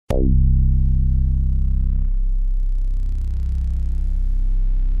Hey,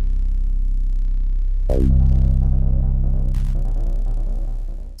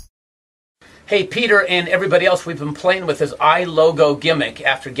 Peter and everybody else, we've been playing with this iLOGO gimmick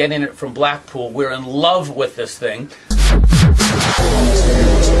after getting it from Blackpool. We're in love with this thing.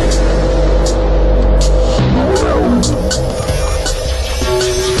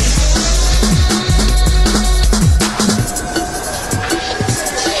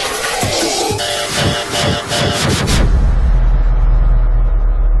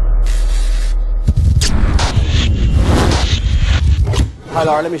 Hi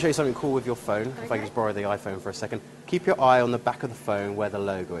Lara, let me show you something cool with your phone. Okay. If I can just borrow the iPhone for a second. Keep your eye on the back of the phone where the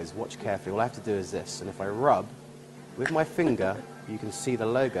logo is. Watch carefully. All I have to do is this, and if I rub with my finger, you can see the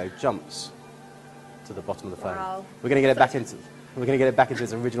logo jumps to the bottom of the phone. Wow. We're going to get it back into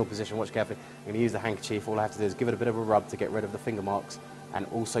its original position. Watch carefully. I'm going to use the handkerchief. All I have to do is give it a bit of a rub to get rid of the finger marks, and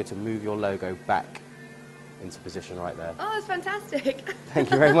also to move your logo back into position right there. Oh, that's fantastic.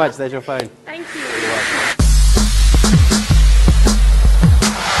 Thank you very much. There's your phone. Thank you.